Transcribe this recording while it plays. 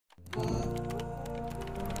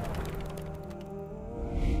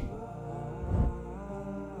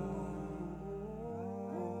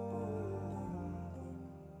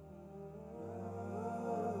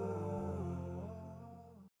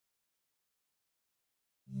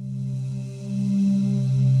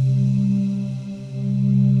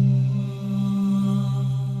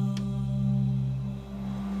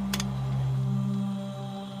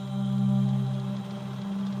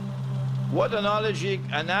What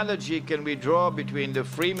analogy can we draw between the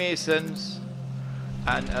Freemasons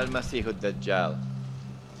and Al-Masih ad-Dajjal?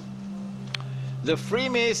 The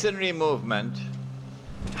Freemasonry movement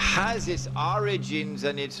has its origins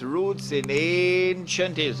and its roots in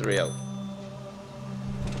ancient Israel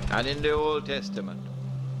and in the Old Testament.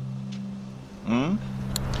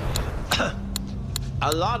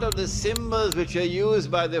 A lot of the symbols which are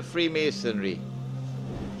used by the Freemasonry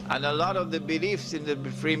and a lot of the beliefs in the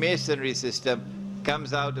Freemasonry system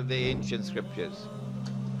comes out of the ancient scriptures,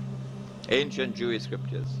 ancient Jewish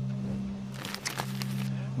scriptures.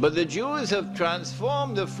 But the Jews have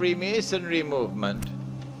transformed the Freemasonry movement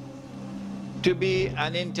to be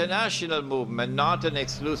an international movement, not an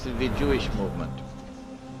exclusively Jewish movement.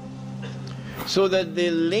 So that the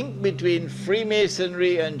link between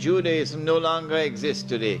Freemasonry and Judaism no longer exists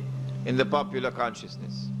today in the popular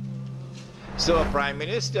consciousness. So a Prime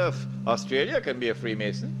Minister of Australia can be a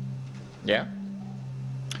Freemason, yeah?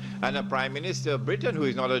 And a Prime Minister of Britain who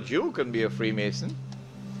is not a Jew can be a Freemason.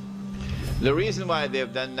 The reason why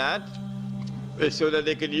they've done that is so that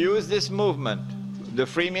they can use this movement, the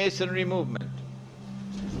Freemasonry movement,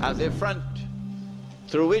 as a front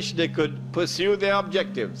through which they could pursue their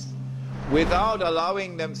objectives without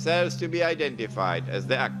allowing themselves to be identified as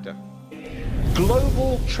the actor.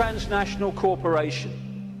 Global transnational corporation.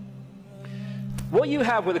 What you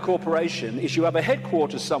have with a corporation is you have a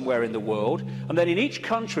headquarters somewhere in the world, and then in each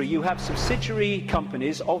country you have subsidiary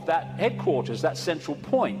companies of that headquarters, that central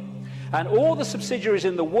point. And all the subsidiaries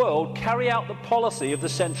in the world carry out the policy of the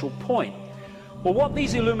central point. Well, what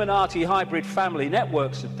these Illuminati hybrid family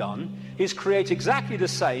networks have done is create exactly the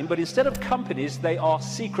same, but instead of companies, they are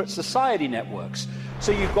secret society networks.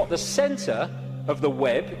 So you've got the center of the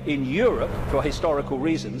web in Europe, for historical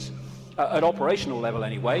reasons, at operational level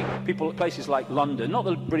anyway, people at places like London, not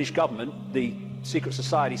the British government, the secret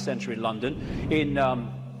society center in London. In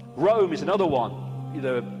Rome is another one,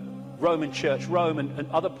 the Roman Church Rome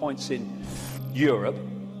and other points in Europe.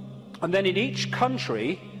 And then in each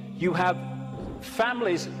country, you have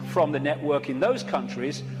families from the network in those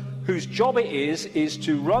countries whose job it is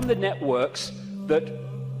to run the networks that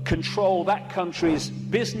control that country's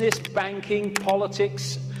business, banking,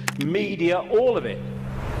 politics, media, all of it.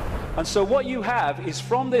 And so what you have is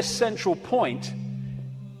from this central point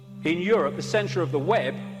in Europe, the center of the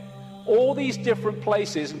web, all these different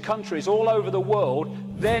places and countries all over the world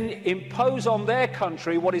then impose on their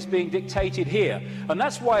country what is being dictated here. And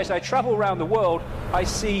that's why as I travel around the world, I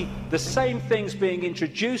see the same things being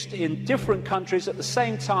introduced in different countries at the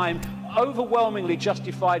same time, overwhelmingly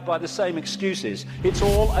justified by the same excuses. It's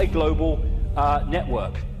all a global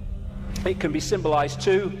network. It can be symbolized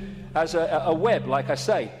too as a web, like I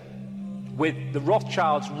say, with the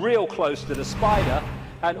Rothschilds real close to the spider,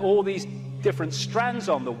 and all these different strands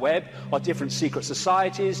on the web are different secret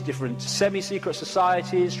societies, different semi-secret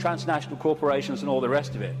societies, transnational corporations, and all the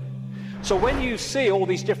rest of it. So when you see all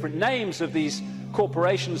these different names of these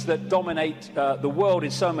corporations that dominate the world in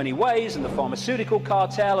so many ways, and the pharmaceutical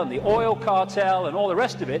cartel and the oil cartel and all the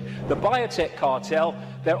rest of it, the biotech cartel,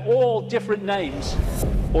 they're all different names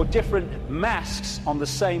or different masks on the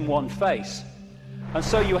same one face. And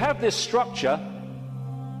so you have this structure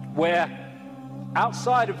where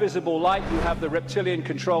outside of visible light, you have the reptilian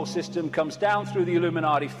control system, comes down through the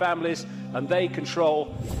Illuminati families, and they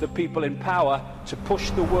control the people in power to push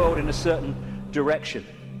the world in a certain direction.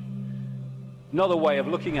 Another way of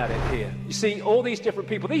looking at it here. You see, all these different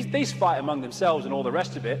people, these fight among themselves and all the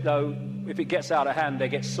rest of it, though if it gets out of hand, they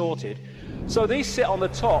get sorted. So these sit on the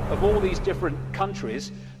top of all these different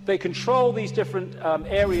countries. They control these different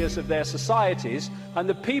areas of their societies, and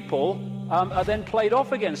the people are then played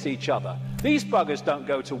off against each other. These buggers don't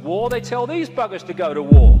go to war, they tell these buggers to go to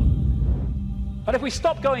war. And if we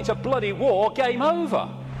stop going to bloody war, game over.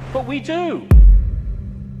 But we do.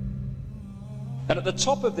 And at the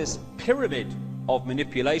top of this pyramid of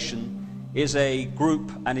manipulation is a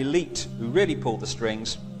group, an elite, who really pull the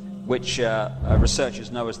strings, which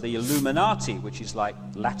researchers know as the Illuminati, which is like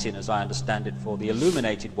Latin, as I understand it, for the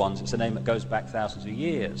illuminated ones. It's a name that goes back thousands of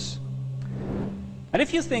years. And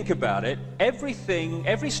if you think about it, everything,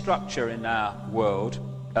 every structure in our world,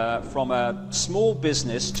 from a small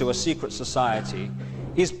business to a secret society,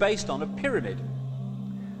 is based on a pyramid.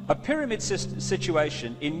 A pyramid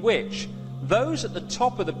situation in which those at the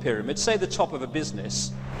top of the pyramid, say the top of a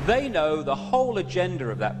business, they know the whole agenda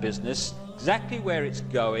of that business, exactly where it's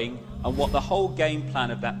going, and what the whole game plan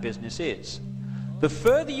of that business is. The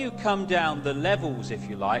further you come down the levels, if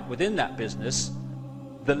you like, within that business,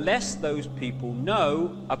 the less those people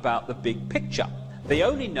know about the big picture. They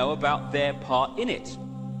only know about their part in it.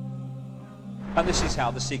 And this is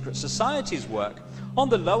how the secret societies work. On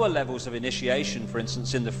the lower levels of initiation, for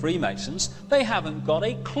instance, in the Freemasons, they haven't got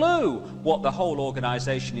a clue what the whole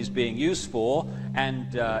organization is being used for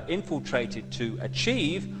and infiltrated to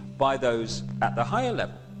achieve by those at the higher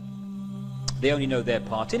level. They only know their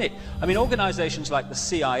part in it. I mean, organizations like the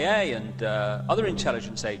CIA and other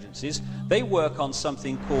intelligence agencies, they work on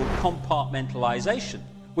something called compartmentalization,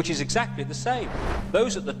 which is exactly the same.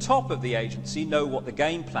 Those at the top of the agency know what the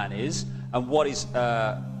game plan is and what is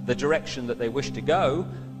the direction that they wish to go.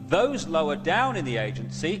 Those lower down in the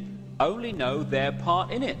agency only know their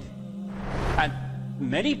part in it. And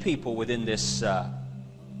many people within this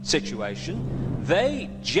situation, they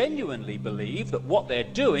genuinely believe that what they're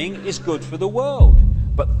doing is good for the world,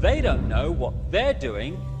 but they don't know what they're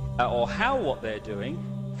doing or how what they're doing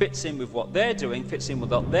fits in with what they're doing, fits in with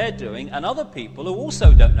what they're doing, and other people who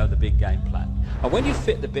also don't know the big game plan. And when you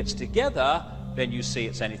fit the bits together, then you see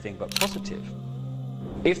it's anything but positive.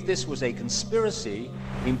 If this was a conspiracy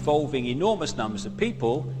involving enormous numbers of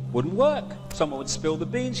people, it wouldn't work. Someone would spill the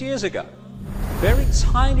beans years ago. Very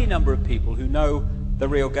tiny number of people who know the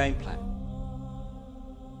real game plan.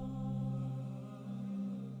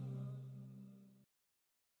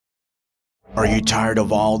 Are you tired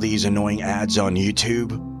of all these annoying ads on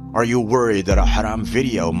YouTube? Are you worried that a haram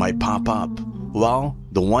video might pop up? Well,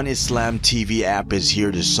 the One Islam TV app is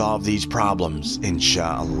here to solve these problems,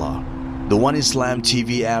 inshallah. The One Islam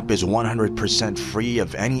TV app is 100% free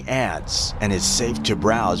of any ads and is safe to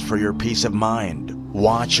browse for your peace of mind.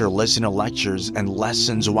 Watch or listen to lectures and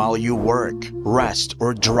lessons while you work, rest,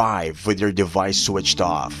 or drive with your device switched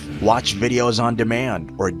off. Watch videos on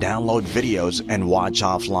demand or download videos and watch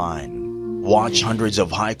offline. Watch hundreds of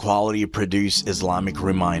high-quality produced Islamic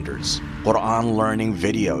reminders, Quran learning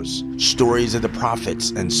videos, stories of the prophets,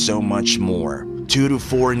 and so much more. 2 to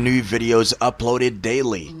 4 new videos uploaded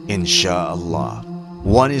daily, inshallah.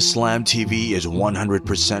 One Islam TV is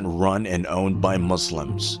 100% run and owned by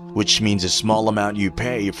Muslims, which means a small amount you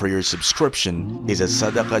pay for your subscription is a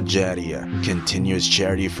sadaqah jariyah, continuous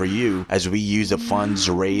charity for you, as we use the funds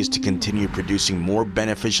raised to continue producing more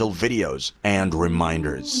beneficial videos and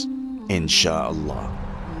reminders, inshallah.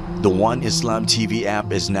 The One Islam TV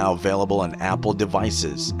app is now available on Apple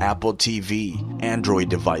devices, Apple TV, Android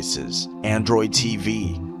devices, Android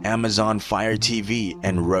TV, Amazon Fire TV,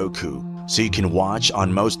 and Roku, so you can watch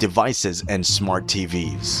on most devices and smart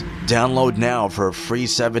TVs. Download now for a free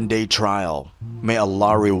 7-day trial. May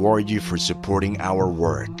Allah reward you for supporting our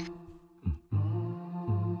work.